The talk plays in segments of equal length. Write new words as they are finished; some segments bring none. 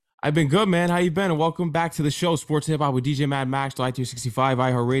I've been good, man. How you been? And welcome back to the show, Sports Hip Hop with DJ Mad Max, I-365,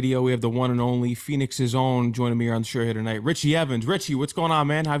 iHeartRadio. We have the one and only Phoenix's own joining me here on the show here tonight, Richie Evans. Richie, what's going on,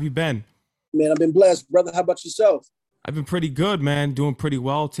 man? How have you been? Man, I've been blessed, brother. How about yourself? I've been pretty good, man. Doing pretty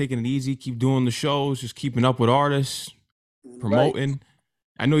well, taking it easy, keep doing the shows, just keeping up with artists, Right. promoting.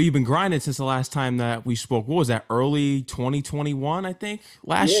 I know you've been grinding since the last time that we spoke. What was that? Early 2021, I think, Yeah,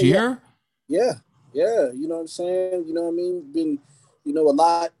 last yeah, year. yeah, yeah. You know what I'm saying? You know what I mean? Been, a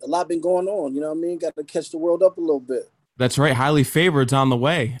lot been going on. You know what I mean? Got to catch the world up a little bit. That's right. Highly favored's on the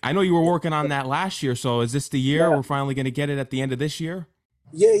way. I know you were working on that last year. So is this the year Yeah, we're finally going to get it at the end of this year?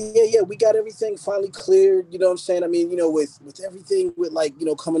 yeah. We got everything finally cleared. You know what I'm saying? I mean, with everything with like,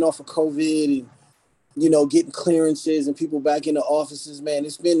 coming off of COVID and getting clearances and people back in the offices, man.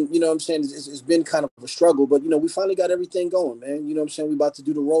 It's been, you know what I'm saying? It's been kind of a struggle, but we finally got everything going, man. You know what I'm saying? We about to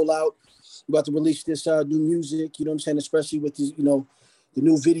do the rollout. We about to release this new music. You know what I'm saying? Especially with these, the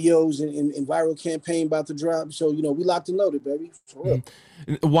new videos and viral campaign about to drop. So we locked and loaded, baby, for real.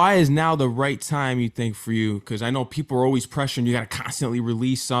 Mhm. Why is now the right time, you think, for you? Because I know people are always pressuring you got to constantly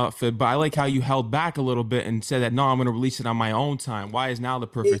release stuff, but I like how you held back a little bit and said that no, I'm going to release it on my own time. Why is now the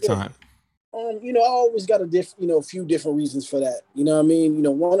Yeah, perfect yeah. time? I always got a few different reasons for that. You know what I mean?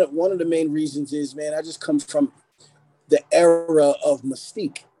 One of the main reasons is, man, I just come from the era of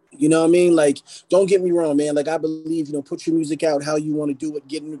Mystique. You know what I mean? Like, don't get me wrong, man. Like, I believe, put your music out how you want to do it,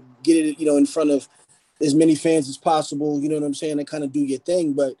 get it, in front of as many fans as possible. You know what I'm saying? And kind of do your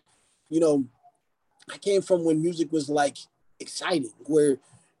thing. But, you know, I came from when music was like exciting, where,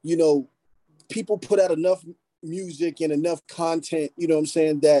 you know, people put out enough music and enough content, you know what I'm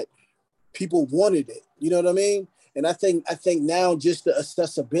saying, that people wanted it. You know what I mean? And I think now just the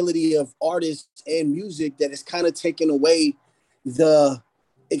accessibility of artists and music that is kind of taken away the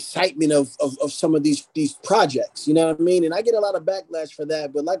excitement of some of these projects. You know what I mean? And I get a lot of backlash for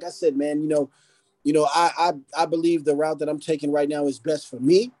that. But like I said, man, I believe the route that I'm taking right now is best for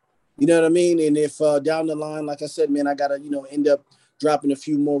me. You know what I mean? And if down the line, like I said, man, I gotta end up dropping a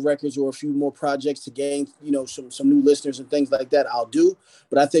few more records or a few more projects to gain some new listeners and things like that, I'll do.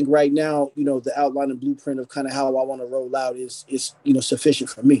 But I think right now, the outline and blueprint of kind of how I want to roll out is sufficient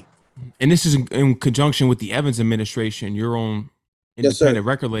for me. And this is in conjunction with the Evans administration, your own Yes, sir. independent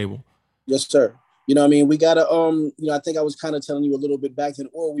record label. Yes, sir. You know what I mean? We gotta I think I was kind of telling you a little bit back then,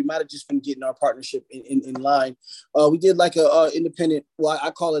 or we might have just been getting our partnership in line. We did like a independent, well,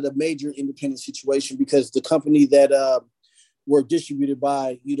 I call it a major independent situation because the company that were distributed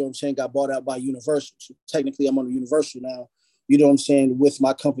by, you know what I'm saying, got bought out by Universal. So technically I'm under Universal now, you know what I'm saying, with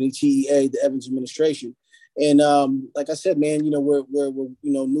my company TEA, the Evans administration. And like I said, man, we're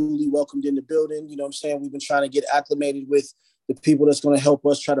newly welcomed in the building. You know what I'm saying? We've been trying to get acclimated with the people that's going to help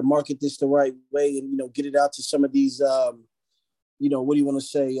us try to market this the right way and get it out to some of these what do you want to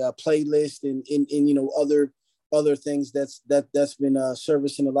say, playlists and other things that's been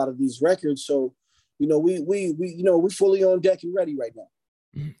servicing a lot of these records. So we fully on deck and ready right now.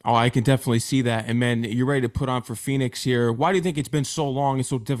 Oh, I can definitely see that. And man, you're ready to put on for Phoenix here. Why do you think it's been so long and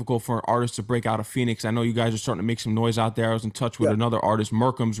so difficult for artists to break out of Phoenix? I know you guys are starting to make some noise out there. I was in touch with Yeah, another artist,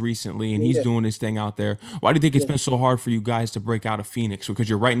 Merkham's, recently, and he's yeah, doing his thing out there. Why do you think it's yeah. been so hard for you guys to break out of Phoenix? Because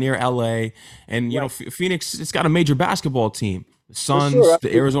you're right near LA, and Right, Phoenix, it's got a major basketball team. The for sure. Suns,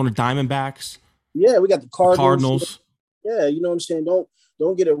 the Arizona Diamondbacks, Yeah, we got the the Cardinals. Cardinals. Yeah, you know what I'm saying.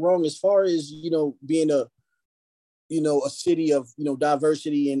 Don't get it wrong. As far as being a city of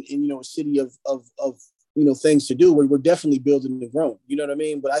diversity and a city of things to do, we're definitely building and growing. You know what I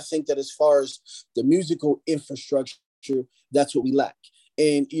mean? But I think that as far as the musical infrastructure, that's what we lack.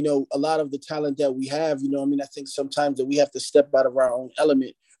 And a lot of the talent that we have, I think sometimes that we have to step out of our own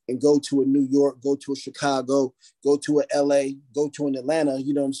element and go to a New York, go to a Chicago, go to a LA, go to an Atlanta,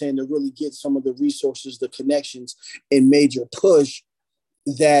 you know what I'm saying, to really get some of the resources, the connections, and major push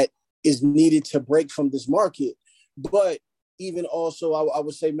that is needed to break from this market. But even also, I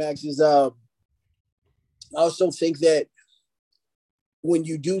would say, Max, is I also think that when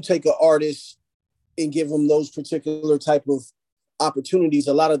you do take an artist and give them those particular type of opportunities,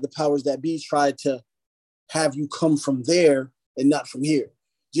 a lot of the powers that be try to have you come from there and not from here.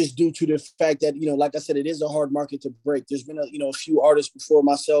 Just due to the fact that, like I said, it is a hard market to break. There's been a few artists before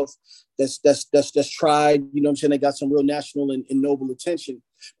myself that's tried, I'm saying, they got some real national and noble attention,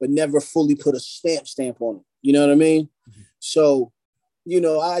 but never fully put a stamp on it. You know what I mean? So,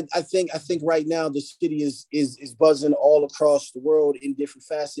 I think right now the city is buzzing all across the world in different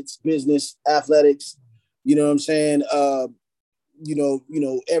facets, business, athletics, you know what I'm saying?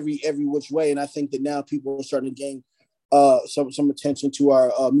 Every which way. And I think that now people are starting to gain some attention to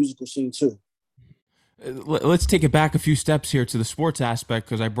our musical scene too. Let's take it back a few steps here to the sports aspect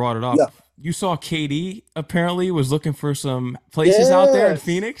because I brought it Yeah. up. You saw KD apparently was looking for some places out there in Yes.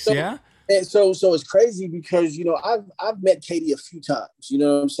 Phoenix, yeah? So it's crazy because I've met Katie a few times. You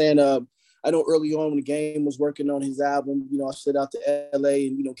know what I'm saying? I know early on when the game was working on his album, I slid out to LA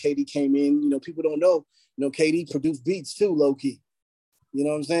and Katie came in. People don't know, Katie produced beats too, low key. You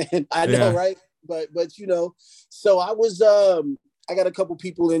know what I'm saying? I know, Yeah. right? But so I got a couple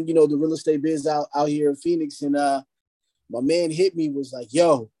people in, the real estate biz out here in Phoenix, and my man hit me, was like,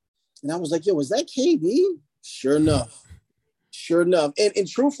 yo, and I was like, yo, is that KB? Sure enough. Sure enough. And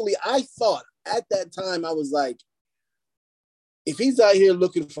truthfully, I thought at that time, I was like, if he's out here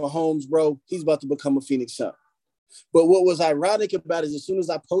looking for homes, bro, he's about to become a Phoenix Sun. But what was ironic about it is as soon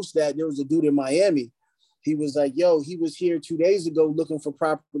as I posted that, there was a dude in Miami. He was like, yo, he was here 2 days ago looking for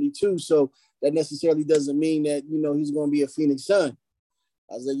property too. So that necessarily doesn't mean that, he's going to be a Phoenix Sun.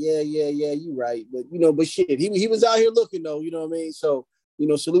 I was like, yeah, you right. But shit, he was out here looking though, you know what I mean? So,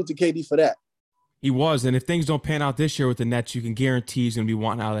 salute to KD for that. He was, and if things don't pan out this year with the Nets, you can guarantee he's going to be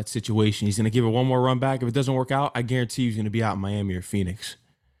wanting out of that situation. He's going to give it one more run back. If it doesn't work out, I guarantee he's going to be out in Miami or Phoenix.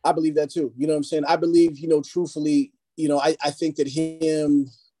 I believe that too. You know what I'm saying? I believe, truthfully, I think that him,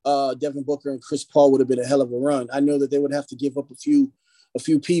 Devin Booker and Chris Paul would have been a hell of a run. I know that they would have to give up a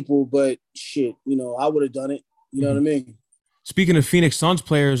few people, but shit, I would have done it. You know what I Mhm. mean? Speaking of Phoenix Suns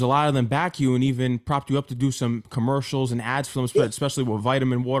players, a lot of them back you and even propped you up to do some commercials and ads for them, Yeah, especially with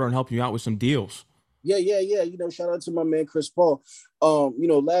vitamin water and helping you out with some deals. yeah. Shout out to my man Chris Paul.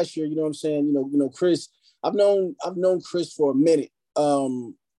 Last year, you know what I'm saying, Chris, I've known Chris for a minute.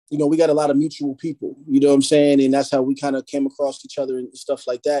 We got a lot of mutual people, you know what I'm saying? And that's how we kind of came across each other and stuff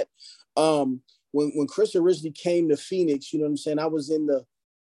like that. When Chris originally came to Phoenix, you know what I'm saying, I was in the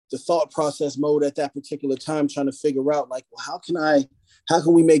thought process mode at that particular time, trying to figure out like, well, how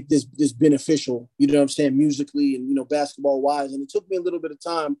can we make this beneficial, you know what I'm saying, musically and, basketball wise. And it took me a little bit of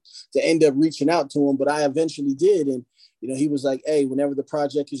time to end up reaching out to him, but I eventually did. And, he was like, hey, whenever the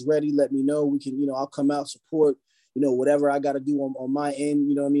project is ready, let me know. We can, I'll come out, support, whatever I got to do on my end,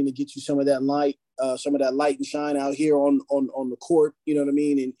 you know what I mean, to get you some of that light and shine out here on the court, you know what I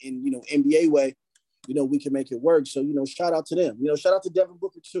mean, in NBA way, we can make it work. So, shout out to them. Shout out to Devin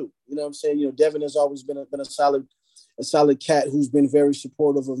Booker too. You know what I'm saying? Devin has always been a solid cat who's been very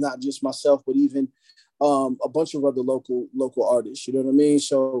supportive of not just myself, but even a bunch of other local artists. You know what I mean?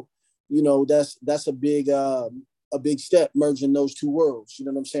 So, that's a big step merging those two worlds. You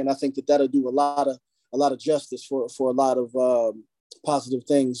know what I'm saying? I think that'll do a lot of justice for a lot of positive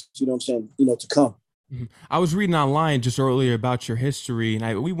things. You know what I'm saying? To come. Mhm. I was reading online just earlier about your history,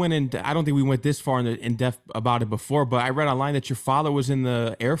 and we went in. I don't think we went this far in depth about it before, but I read online that your father was in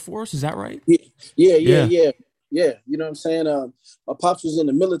the Air Force. Is that right? Yeah, yeah, yeah, Yeah. yeah, yeah. You know what I'm saying? My pops was in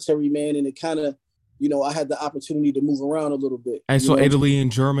the military, man, and it kind of, I had the opportunity to move around a little bit. I You saw know what I'm saying? Italy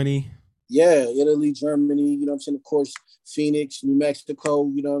and Germany. Yeah, Italy, Germany. You know what I'm saying? Of course, Phoenix, New Mexico.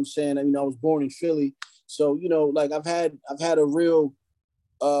 You know what I'm saying? I mean, I was born in Philly, so like I've had a real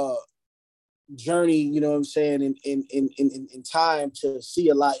uh journey. You know what I'm saying? In time to see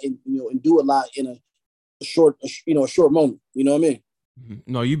a lot and and do a lot in a short moment. You know what I mean? Mhm.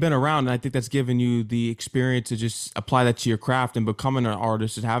 No, you've been around, and I think that's given you the experience to just apply that to your craft and becoming an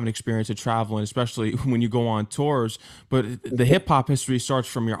artist and having experience of traveling, especially when you go on tours. But the hip hop history starts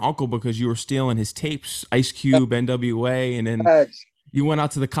from your uncle because you were stealing his tapes, Ice Cube, NWA, and then Facts. you went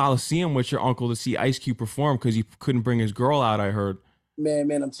out to the Coliseum with your uncle to see Ice Cube perform because he couldn't bring his girl out, I heard.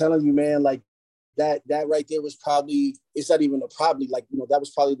 Man, I'm telling you, man, like that right there was probably, it's not even a probably, like, that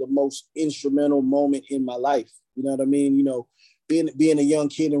was probably the most instrumental moment in my life. You know what I mean? Being a young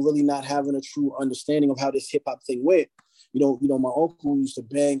kid and really not having a true understanding of how this hip hop thing went. My uncle used to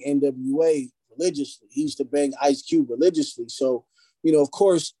bang NWA religiously. He used to bang Ice Cube religiously. So, of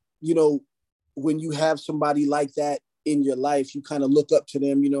course, when you have somebody like that in your life, you kind of look up to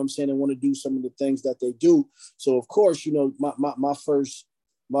them, you know what I'm saying, and want to do some of the things that they do. So of course, my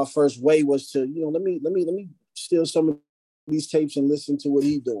first way was to, let me steal some of these tapes and listen to what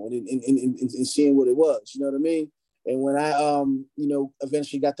he's doing and seeing what it was, you know what I mean? And when I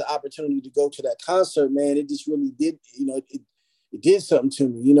eventually got the opportunity to go to that concert, man, it just really did, it did something to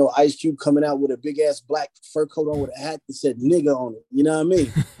me. Ice Cube coming out with a big ass black fur coat on with a hat that said nigga on it. You know what I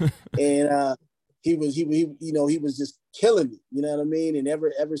mean? And he was just killing me. You know what I mean? And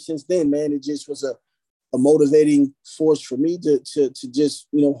ever since then, man, it just was a motivating force for me to just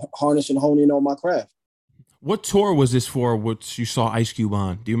harness and hone in on my craft. What tour was this for? Which you saw Ice Cube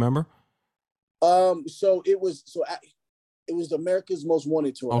on? Do you remember? So it was America's Most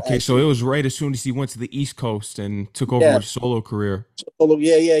Wanted tour, Okay, so it actually. was right as soon as he went to the East Coast and took over Yeah, his solo career.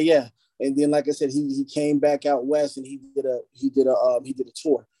 yeah. And then, like I said, he came back out west and he did a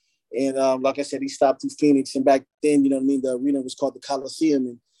tour. And like I said, he stopped through Phoenix. And back then, you know what I mean, the arena was called the Coliseum.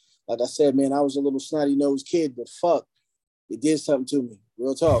 And like I said, man, I was a little snotty nosed kid, but fuck, it did something to me.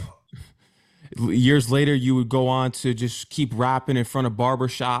 Real talk. Years later, you would go on to just keep rapping in front of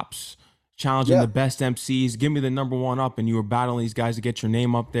barbershops, challenging Yeah, the best MCs. Give me the number one up, and you were battling these guys to get your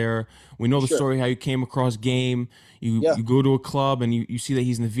name up there. We know for the sure. story how you came across Game. You Yeah, you go to a club and you see that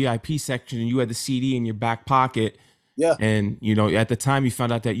he's in the VIP section, and you had the CD in your back pocket. yeah, And at the time, you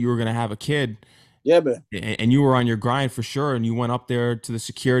found out that you were gonna have a kid, yeah, man. and you were on your grind for sure. And you went up there to the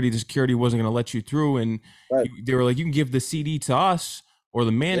security. The security wasn't gonna let you through, and Right. they were like, "You can give the CD to us or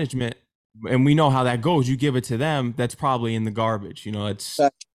the Yeah. management." And we know how that goes. You give it to them, that's probably in the garbage. It's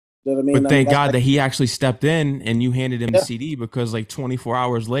Fact. You know what I mean? but I mean, thank that's God like, that he actually stepped in and you handed him the yeah, CD, because like 24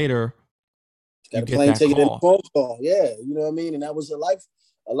 hours later, you got a get plane that ticket and a call. phone call. Yeah, you know what I mean? And that was a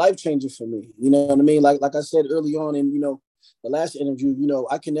life changer for me. You know what I mean? Like I said early on in, the last interview,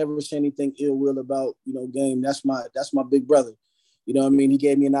 I can never say anything ill will about, Game. That's my big brother. You know what I mean? He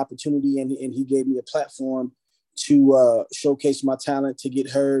gave me an opportunity and he gave me a platform to showcase my talent, to get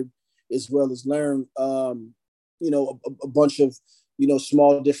heard, as well as learn, a bunch of,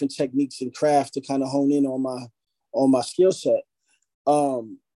 small different techniques and craft to kind of hone in on my skill set.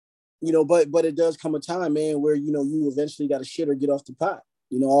 Um, but it does come a time, man, where you eventually got to shit or get off the pot.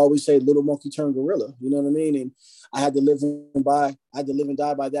 I always say little monkey turn gorilla. You know what I mean? And I had to live and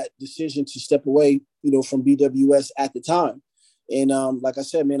die by that decision to step away, from BWS at the time. And like I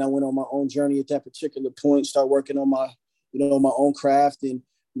said, man, I went on my own journey at that particular point, start working on my own craft and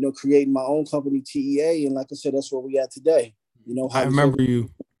creating my own company, TEA. And like I said, that's where we at today. I High deserving. remember you.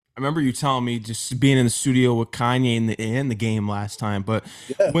 I remember you telling me just being in the studio with Kanye in the Game last time. But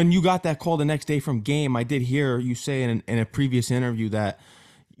Yeah, when you got that call the next day from Game, I did hear you say in a previous interview that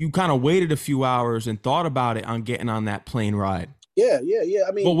you kind of waited a few hours and thought about it on getting on that plane ride. yeah, yeah, yeah.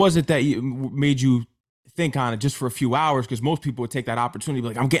 I What mean, was it that made you think on it just for a few hours? Because most people would take that opportunity,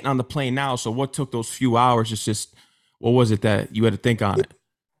 like, I'm getting on the plane now. So what took those few hours? It's just, what was it that you had to think on it, it?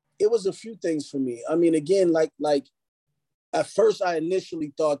 it was a few things for me. I mean, again, like at first I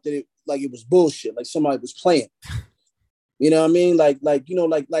initially thought that it was bullshit, like somebody was playing. You know what I mean?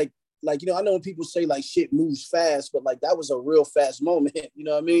 I know when people say like shit moves fast, but like that was a real fast moment. You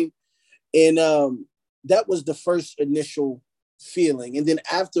know what I mean? And that was the first initial feeling, and then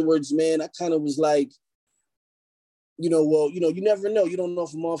afterwards, man, I kind of was like, well, you never know. You don't know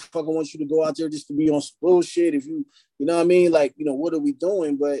if a motherfucker wants you to go out there just to be on bullshit. If you know what I mean? Like, what are we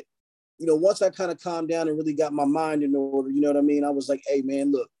doing? But once I kind of calmed down and really got my mind in order, you know what I mean? I was like, hey,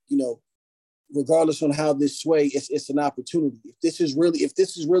 man, look, regardless on how this sway, it's an opportunity. If this is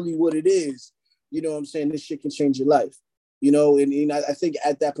really what it is, you know what I'm saying? This shit can change your life, and I think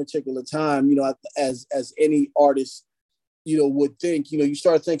at that particular time, as any artist, would think, you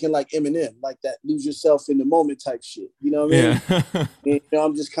start thinking like Eminem, like that lose yourself in the moment type shit. You know what I Yeah. mean? And,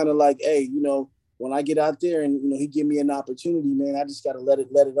 I'm just kind of like, hey, when I get out there and, he give me an opportunity, man, I just got to let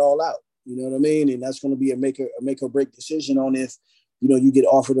it all out. You know what I mean? And that's going to be a make or break decision on if, you get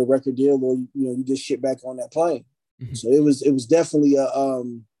offered a record deal or, you get shit back on that plane. So it was definitely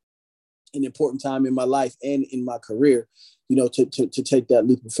an important time in my life and in my career, to take that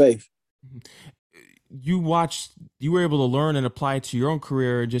leap of faith. You were able to learn and apply it to your own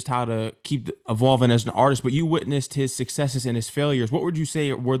career and just how to keep evolving as an artist, but you witnessed his successes and his failures. What would you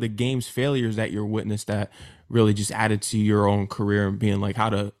say were the Game's failures that you witnessed that really just added to your own career and being like how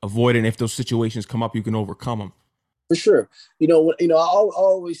to avoid it, and if those situations come up, you can overcome them? For sure. I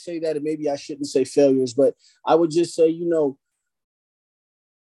always say that, and maybe I shouldn't say failures, but I would just say,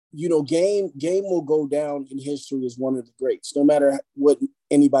 Game will go down in history as one of the greats, no matter what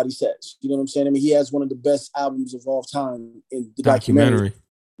anybody says. You know what I'm saying? I mean, he has one of the best albums of all time in the documentary. Documentary.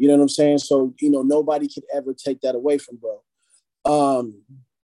 You know what I'm saying? So, nobody could ever take that away from bro.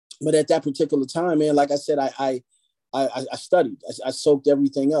 But at that particular time, man, like I said, I studied. I soaked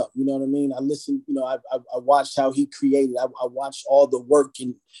everything up. You know what I mean? I listened. I watched how he created. I watched all the work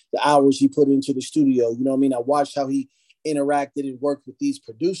and the hours he put into the studio. You know what I mean? I watched how he interacted and worked with these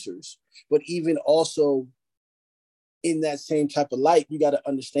producers. But even also in that same type of light, you got to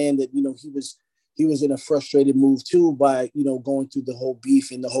understand that he was in a frustrated move too by going through the whole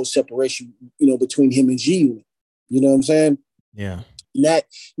beef and the whole separation between him and G Unit. You know what I'm saying? Yeah. And that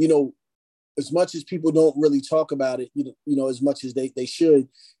as much as people don't really talk about it, as much as they should,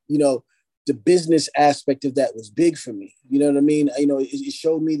 the business aspect of that was big for me. You know what I mean? It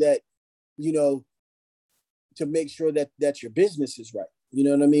showed me that, to make sure that your business is right. You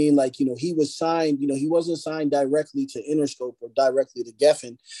know what I mean? Like, he was signed, he wasn't signed directly to Interscope or directly to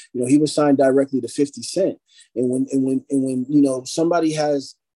Geffen. He was signed directly to 50 Cent. And when somebody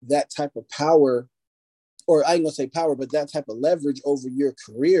has that type of power, or I ain't gonna say power, but that type of leverage over your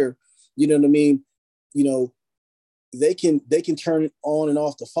career, you know what I mean? You know, they can turn it on and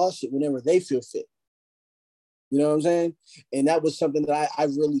off the faucet whenever they feel fit. You know what I'm saying? And that was something that I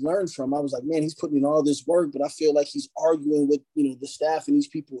really learned from. I was like, man, he's putting in all this work, but I feel like he's arguing with, the staff and these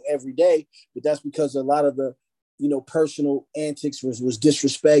people every day. But that's because a lot of the, personal antics was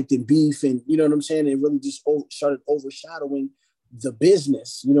disrespect and beef. And, you know what I'm saying? It really just started overshadowing the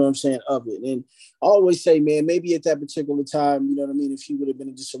business, you know what I'm saying, of it. And I always say, man, maybe at that particular time, you know what I mean, if he would have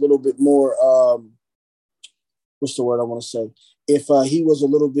been just a little bit more, what's the word I want to say? If he was a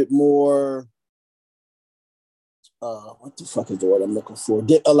little bit more, what the fuck is the word I'm looking for?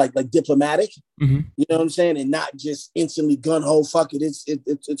 Like diplomatic, Mm-hmm. you know what I'm saying, and not just instantly gun ho, fuck it,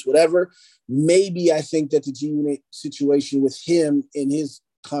 it's whatever. Maybe I think that the G Unit situation with him in his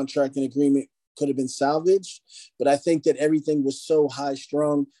contract and agreement could have been salvaged, but I think that everything was so high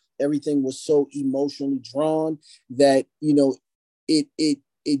strung, everything was so emotionally drawn that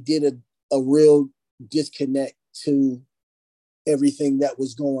it did a real disconnect to everything that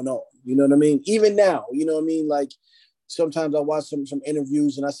was going on. You know what I mean? Even now, you know what I mean? Like sometimes I watch some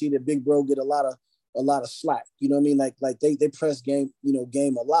interviews and I see that Big Bro get a lot of slack. You know what I mean? Like they press game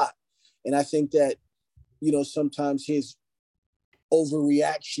a lot. And I think that, sometimes his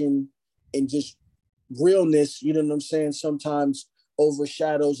overreaction and just realness, you know what I'm saying, sometimes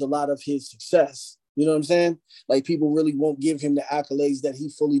overshadows a lot of his success. You know what I'm saying? Like people really won't give him the accolades that he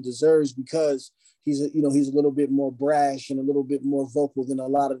fully deserves because he's a little bit more brash and a little bit more vocal than a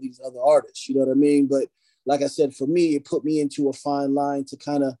lot of these other artists. You know what I mean? But like I said, for me, it put me into a fine line to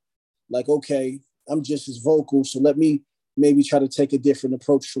kind of like, okay, I'm just as vocal, so let me maybe try to take a different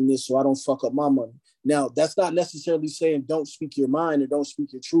approach from this so I don't fuck up my money. Now, that's not necessarily saying don't speak your mind or don't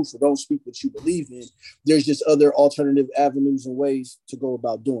speak your truth or don't speak what you believe in. There's just other alternative avenues and ways to go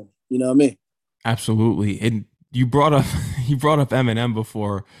about doing it. You know what I mean? Absolutely. And you brought up you brought up Eminem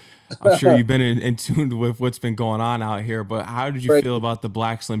before. I'm sure you've been in tune with what's been going on out here, but how did you Right. feel about the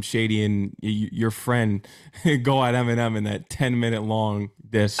Black Slim Shady and your friend go at Eminem in that 10-minute long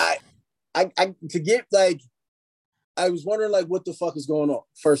diss? I to get like I was wondering like what the fuck is going on,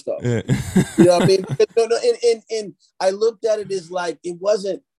 first off. Yeah. You know what I mean? No, and I looked at it as like it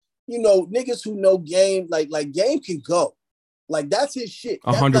wasn't, niggas who know Game, like Game can go. Like that's his shit.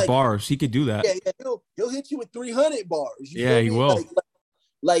 A That's hundred like, bars. He could do that. yeah, he'll hit you with 300 bars. You Yeah, feel he me? will.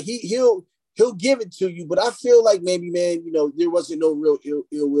 Like he'll give it to you, but I feel like maybe, man, there wasn't no real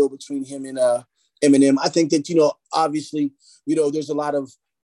ill will between him and Eminem. I think that, obviously, there's a lot of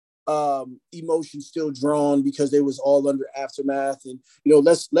emotion still drawn because they was all under Aftermath. And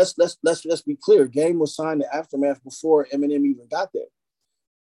let's be clear, Game was signed to Aftermath before Eminem even got there.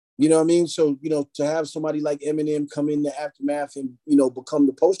 You know what I mean? So, to have somebody like Eminem come in the Aftermath and, become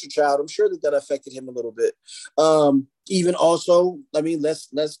the poster child, I'm sure that affected him a little bit. Even also, I mean,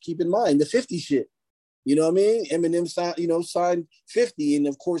 let's keep in mind the 50 shit. You know what I mean? Eminem signed 50. And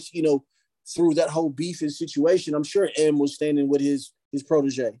of course, through that whole beef and situation, I'm sure M was standing with his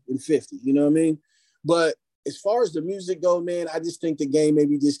protege in 50. You know what I mean? But as far as the music go, man, I just think the Game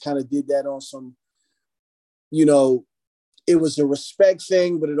maybe just kind of did that on some, it was a respect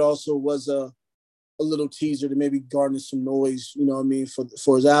thing, but it also was a little teaser to maybe garner some noise, you know what I mean,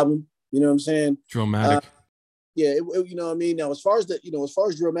 for his album. You know what I'm saying? Dramatic. Yeah, you know what I mean? Now, as far as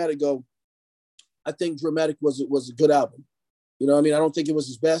Dramatic go, I think Dramatic was a good album. You know what I mean? I don't think it was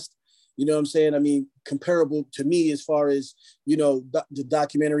his best. You know what I'm saying? I mean, comparable to me as far as, the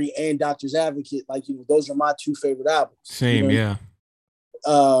documentary and Doctor's Advocate, like, those are my two favorite albums. Same, yeah.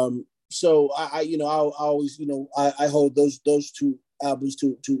 So I always, I hold those two albums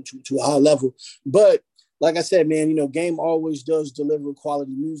to a high level. But like I said, man, Game always does deliver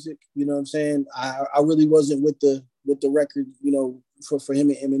quality music. You know what I'm saying? I really wasn't with the record, for him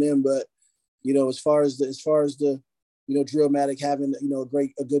and Eminem, but as far as the Drillmatic having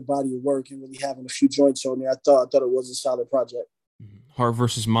a good body of work and really having a few joints on there, I thought it was a solid project. Heart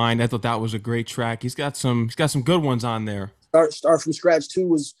versus Mind. I thought that was a great track. He's got some good ones on there. Start from Scratch too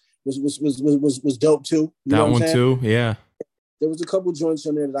was dope too. You know That what one I'm saying? too, yeah. There was a couple joints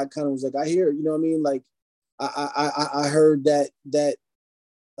on there that I kind of was like, I hear, you know what I mean? Like I heard that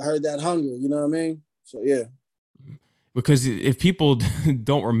hunger, you know what I mean? So yeah. Because if people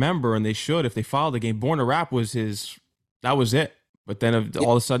don't remember, and they should, if they follow the Game, Born to Rap was that was it. But then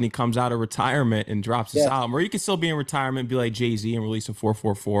all of a sudden he comes out of retirement and drops this Yeah. album, or he could still be in retirement, be like Jay-Z and release a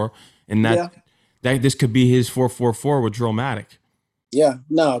 444, and Yeah. that this could be his 444 with Drillmatic. Yeah,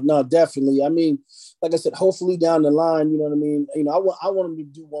 no, no, definitely. I mean, like I said, hopefully down the line, you know what I mean. I want him to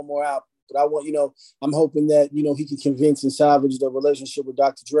do one more album, but I'm hoping that he can convince and salvage the relationship with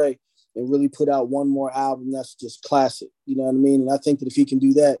Dr. Dre and really put out one more album that's just classic. You know what I mean? And I think that if he can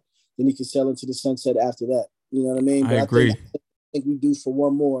do that, then he can sell into the sunset after that. You know what I mean? I But I agree. think we do for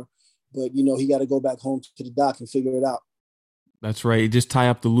one more, but he got to go back home to the dock and figure it out. That's right. You just tie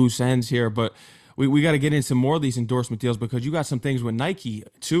up the loose ends here, but we got to get into more of these endorsement deals because you got some things with Nike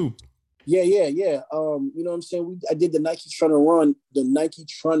too. Yeah, yeah, yeah. You know what I'm saying? I did the Nike Trunner Run, the Nike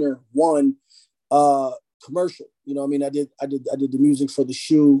Trunner One uh commercial. You know what I mean? I did the music for the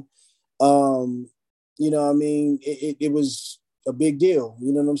shoe. Um, you know what I mean? It was a big deal.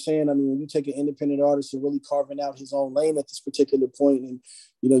 You know what I'm saying? I mean, when you take an independent artist and really carving out his own lane at this particular point, and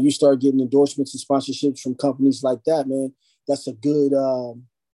you start getting endorsements and sponsorships from companies like that, man, that's a good a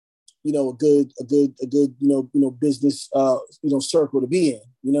good business circle to be in.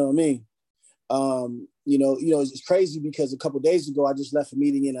 You know what I mean? It's crazy because a couple of days ago I just left a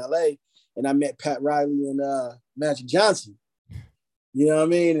meeting in LA and I met Pat Riley and Magic Johnson. You know what I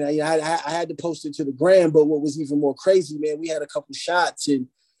mean? And I had to post it to the gram, but what was even more crazy, man, we had a couple shots and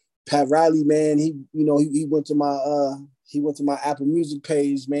Pat Riley, man, he went to my Apple Music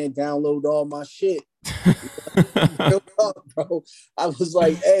page, man, download all my shit. Bro. I was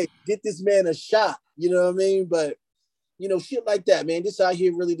like, hey, get this man a shot. You know what I mean? But shit like that, man. Just out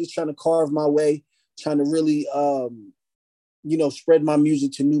here really just trying to carve my way, trying to really spread my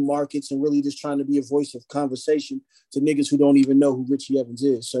music to new markets and really just trying to be a voice of conversation to niggas who don't even know who Richie Evans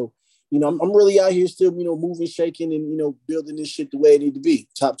is. So, I'm really out here still, moving, shaking, and building this shit the way it need to be,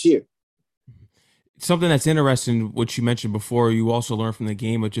 top tier. Something that's interesting, what you mentioned before, you also learned from the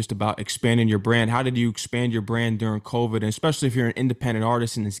game of just about expanding your brand. How did you expand your brand during COVID? And especially if you're an independent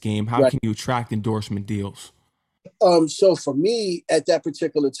artist in this game, how Right. can you attract endorsement deals? So for me at that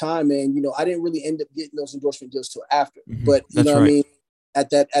particular time, man, I didn't really end up getting those endorsement deals till after. But you know That's what I right. mean? At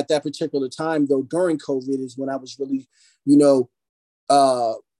that particular time, though, during COVID is when I was really, you know,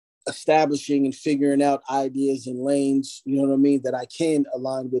 uh establishing and figuring out ideas and lanes, you know what I mean, that I can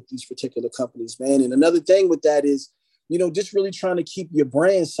align with these particular companies, man. And another thing with that is, just really trying to keep your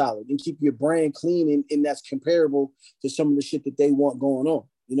brand solid and keep your brand clean and that's comparable to some of the shit that they want going on.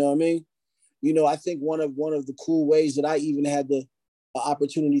 You know what I mean? I think one of the cool ways that I even had the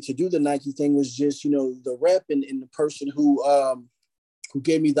opportunity to do the Nike thing was just, the rep and the person who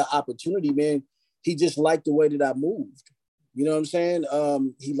gave me the opportunity, man, he just liked the way that I moved. You know what I'm saying?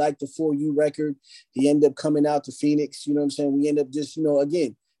 He liked the For You record. He ended up coming out to Phoenix. You know what I'm saying? We end up just,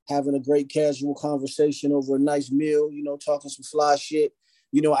 again, having a great casual conversation over a nice meal, talking some fly shit.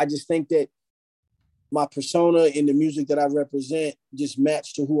 I just think that my persona in the music that I represent just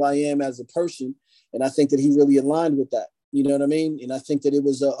matched to who I am as a person. And I think that he really aligned with that. You know what I mean? And I think that it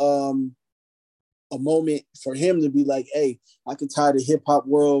was a moment for him to be like, hey, I could tie the hip hop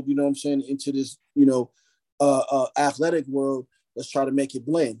world, you know what I'm saying, into this, athletic world. Let's try to make it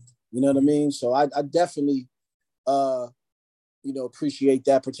blend. You know what I mean? So I definitely, uh, appreciate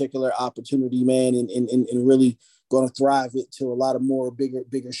that particular opportunity, man, and really going to thrive it to a lot of more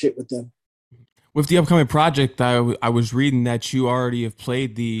bigger shit with them. With the upcoming project, I was reading that you already have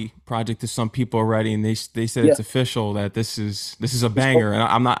played the project to some people already, and they said Yeah. it's official that this is a It's, oh, banger. And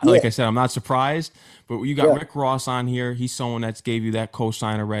I'm not, like yeah. I said, I'm not surprised. But you got Yeah. Rick Ross on here. He's someone that's gave you that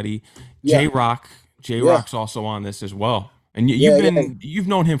co-sign already. Yeah. J Yeah. Rock's also on this as well. And Yeah. Yeah. you've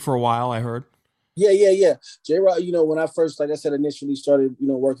known him for a while, I heard. Yeah, yeah, yeah. J Rock, when I first, like I said, initially started,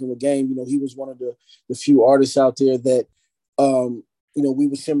 working with Game, he was one of the few artists out there that, um, we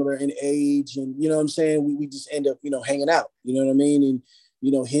were similar in age, and you know what I'm saying. We just end up, hanging out. You know what I mean?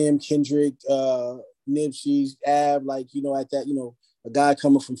 And him, Kendrick, Nipsey, Ab, like at that, a guy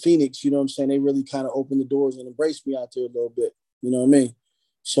coming from Phoenix. You know what I'm saying? They really kind of opened the doors and embraced me out there a little bit. You know what I mean?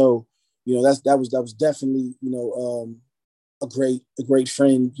 So, that was definitely, a great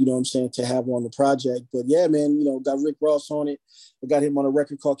friend, you know what I'm saying, to have on the project. But yeah, man, got Rick Ross on it. I got him on a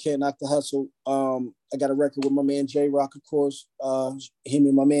record called Can't Knock the Hustle. I got a record with my man J Rock, of course. Him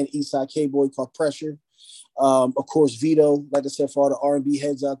and my man Eastside K Boy called Pressure. Of course, Vito, like I said, for all the R&B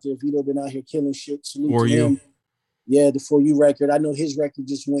heads out there, Vito been out here killing shit. Salute For to you. him. Yeah, the For You record. I know his record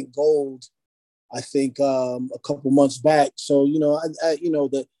just went gold, I think, a couple months back. So,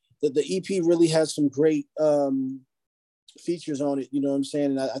 the EP really has some great features on it. You know what I'm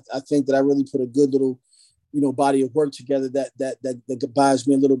saying? And I think that I really put a good little, body of work together that buys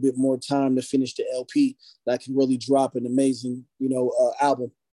me a little bit more time to finish the LP. That I can really drop an amazing,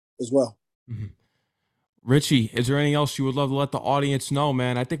 album as well. Mhm. Richie, is there anything else you would love to let the audience know,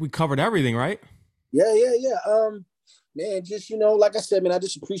 man? I think we covered everything, right? Yeah, yeah, yeah. Man, just like I said, man, I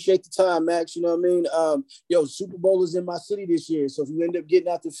just appreciate the time, Max. You know what I mean? Super Bowl is in my city this year, so if you end up getting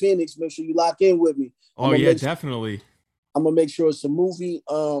out to Phoenix, make sure you lock in with me. Oh yeah, definitely. I'm gonna make sure it's a movie.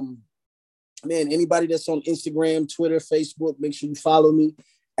 Man, anybody that's on Instagram, Twitter, Facebook, make sure you follow me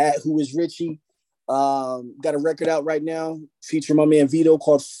at Who Is Richie. Got a record out right now featuring my man Vito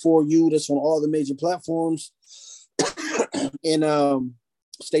called For You. That's on all the major platforms. And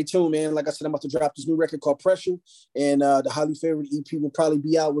stay tuned, man. Like I said, I'm about to drop this new record called Pressure, and the Highly Favored EP will probably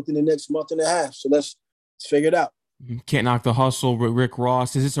be out within the next month and a half. So let's figure it out. Can't Knock the Hustle with Rick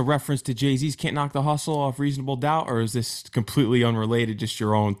Ross. Is this a reference to Jay-Z's Can't Knock the Hustle off Reasonable Doubt, or is this completely unrelated, just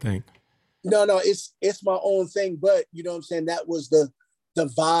your own thing? No, it's my own thing, but you know what I'm saying? That was the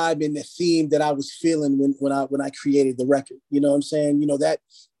vibe and the theme that I was feeling when I created the record. You know what I'm saying? That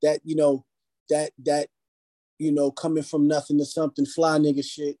coming from nothing to something, fly nigga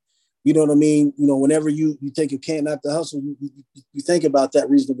shit. You know what I mean? Whenever you think you Can't Knock the Hustle, you think about that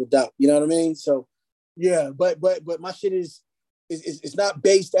Reasonable Doubt. You know what I mean? So yeah, but my shit is it's not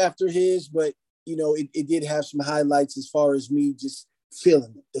based after his, but it did have some highlights as far as me just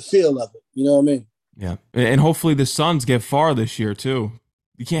feeling it, the feel of it. You know what I mean? Yeah, and hopefully the Suns get far this year too.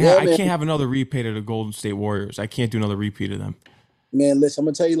 I can't have another repeat of the Golden State Warriors. I can't do another repeat of them. Man, listen, I'm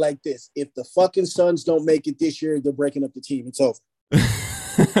gonna tell you like this: if the fucking Suns don't make it this year, they're breaking up the team. It's over.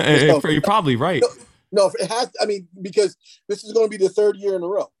 You're probably right. No, it has. I mean, because this is going to be the third year in a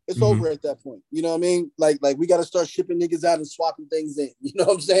row. It's over at that point. You know what I mean? Like we got to start shipping niggas out and swapping things in. You know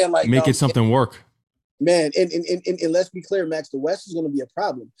what I'm saying? Like make it something work. Man, and let's be clear, Max. The West is going to be a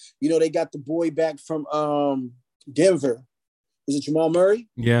problem. They got the boy back from Denver. Is it Jamal Murray?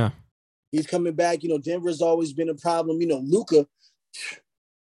 Yeah, he's coming back. Denver's always been a problem.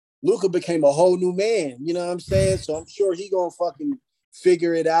 Luka became a whole new man. You know what I'm saying? So I'm sure he gonna fucking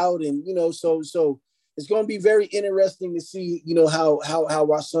figure it out. And so it's gonna be very interesting to see how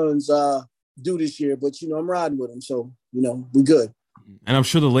our Suns do this year. But I'm riding with them, so we good. And I'm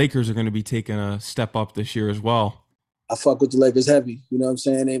sure the Lakers are going to be taking a step up this year as well. I fuck with the Lakers heavy, you know what I'm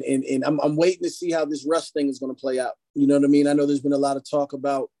saying? And I'm waiting to see how this Russ thing is going to play out. You know what I mean? I know there's been a lot of talk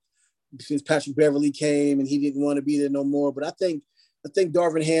about since Patrick Beverley came and he didn't want to be there no more. But I think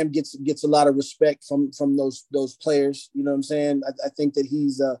Darvin Ham gets a lot of respect from those players. You know what I'm saying? I think that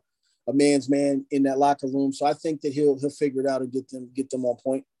he's a man's man in that locker room. So I think that he'll figure it out and get them on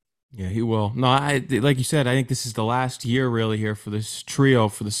point. Yeah, he will. No, like you said, I think this is the last year really here for this trio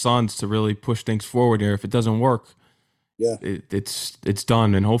for the Suns to really push things forward here. If it doesn't work, yeah, it's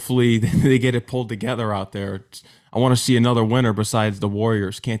done, and hopefully they get it pulled together out there. I want to see another winner besides the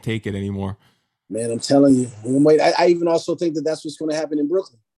Warriors. Can't take it anymore. Man, I'm telling you. I even also think that that's what's going to happen in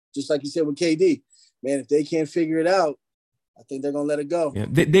Brooklyn. Just like you said with KD. Man, if they can't figure it out, I think they're going to let it go.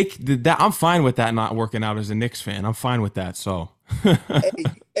 Yeah, I'm fine with that not working out as a Knicks fan. I'm fine with that, so.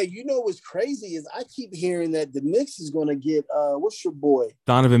 Hey, what's crazy is I keep hearing that the Knicks is going to get, what's your boy?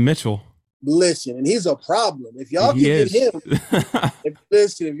 Donovan Mitchell. Listen, and he's a problem. If y'all can get him,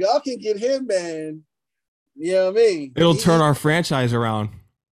 if y'all can get him, man, you know what I mean? It'll turn our franchise around.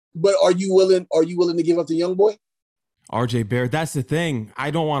 But are you willing to give up the young boy? RJ Barrett, that's the thing.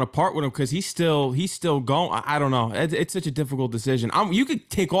 I don't want to part with him because he's still going. I don't know. It's such a difficult decision. You could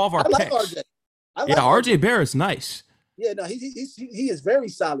take all of our picks. RJ. RJ Barrett's nice. Yeah, no, he is very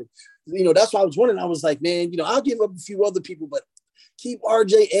solid. That's why I was wondering. I was like, man, I'll give up a few other people, but keep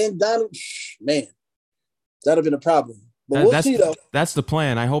RJ and Donovan. Man, that'd have been a problem. But we'll see, though. That's the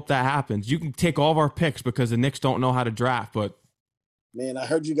plan. I hope that happens. You can take all of our picks because the Knicks don't know how to draft, but. Man, I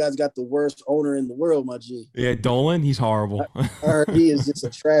heard you guys got the worst owner in the world, my G. Yeah, Dolan, he's horrible. I heard he is just a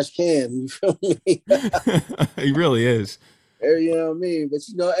trash can. You feel me? He really is. You know what I mean? But,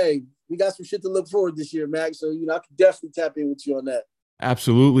 hey, we got some shit to look forward this year, Max. So, I can definitely tap in with you on that.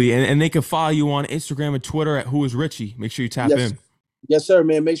 Absolutely. And they can follow you on Instagram and Twitter at Who Is Richie. Make sure you tap in. Yes, sir,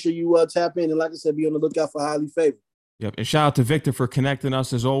 man. Make sure you tap in. And like I said, be on the lookout for Highly Favored. Yep. And shout out to Victor for connecting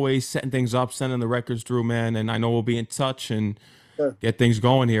us as always, setting things up, sending the records through, man. And I know we'll be in touch and get things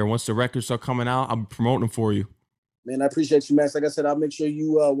going here. Once the records start coming out, I'm promoting them for you. Man, I appreciate you, Max. Like I said, I'll make sure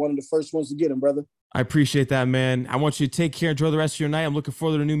you one of the first ones to get them, brother. I appreciate that, man. I want you to take care. Enjoy the rest of your night. I'm looking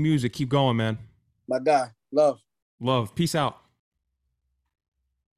forward to the new music. Keep going, man. My guy. Love. Peace out.